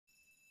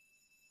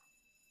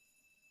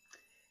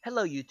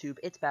Hello YouTube,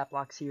 it's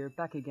BatBlox here,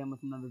 back again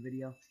with another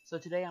video. So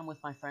today I'm with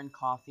my friend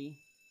Coffee.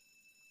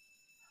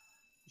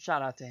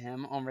 Shout out to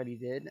him, already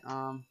did.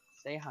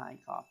 Say hi,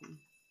 Coffee.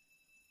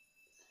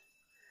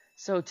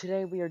 So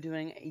today we are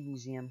doing a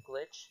museum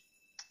glitch.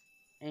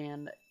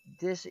 And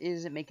this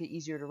is make it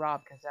easier to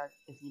rob, because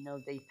if you know,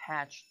 they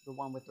patched the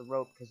one with the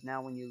rope, because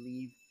now when you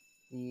leave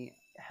the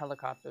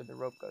helicopter, the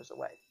rope goes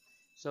away.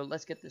 So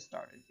let's get this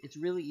started. It's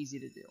really easy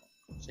to do.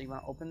 So you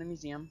want to open the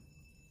museum.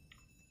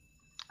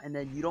 And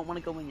then you don't want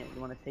to go in yet.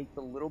 You want to take the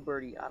little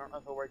birdie. I don't know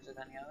if it works with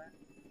any other.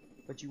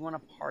 But you want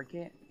to park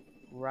it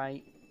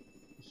right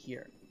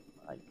here.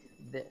 Like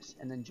this.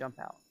 And then jump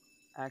out.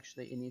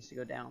 Actually, it needs to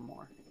go down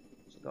more.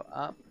 So go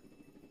up.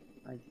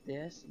 Like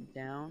this.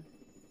 Down.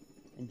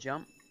 And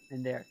jump.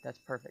 And there. That's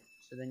perfect.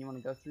 So then you want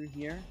to go through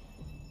here.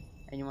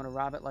 And you want to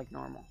rob it like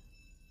normal.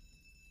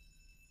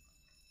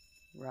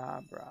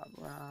 Rob.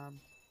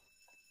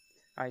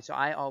 Alright, so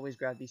I always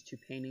grab these two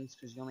paintings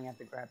because you only have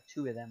to grab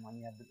two of them when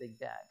you have the big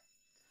bag.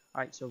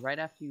 Alright, so right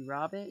after you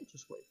rob it,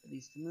 just wait for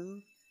these to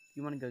move.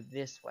 You want to go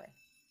this way.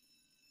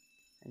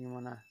 And you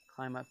want to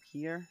climb up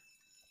here.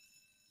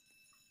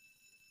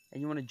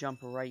 And you want to jump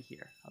right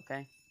here,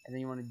 okay? And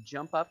then you want to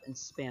jump up and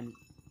spin.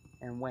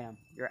 And wham,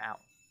 you're out.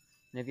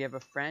 And if you have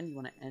a friend, you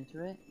want to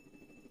enter it.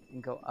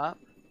 And go up.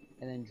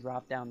 And then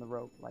drop down the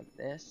rope like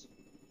this.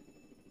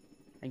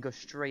 And go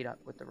straight up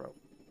with the rope.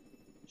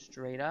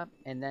 Straight up.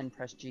 And then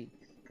press G.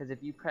 Because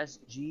if you press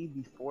G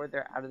before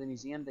they're out of the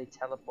museum, they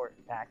teleport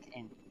back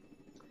in.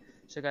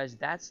 So guys,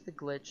 that's the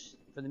glitch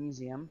for the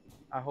museum.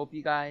 I hope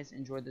you guys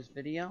enjoyed this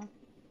video.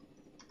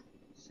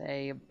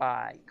 Say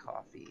bye,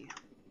 Coffee.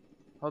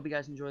 Hope you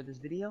guys enjoyed this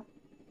video.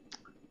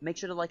 Make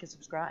sure to like and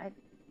subscribe.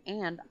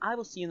 And I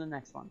will see you in the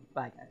next one.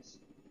 Bye, guys.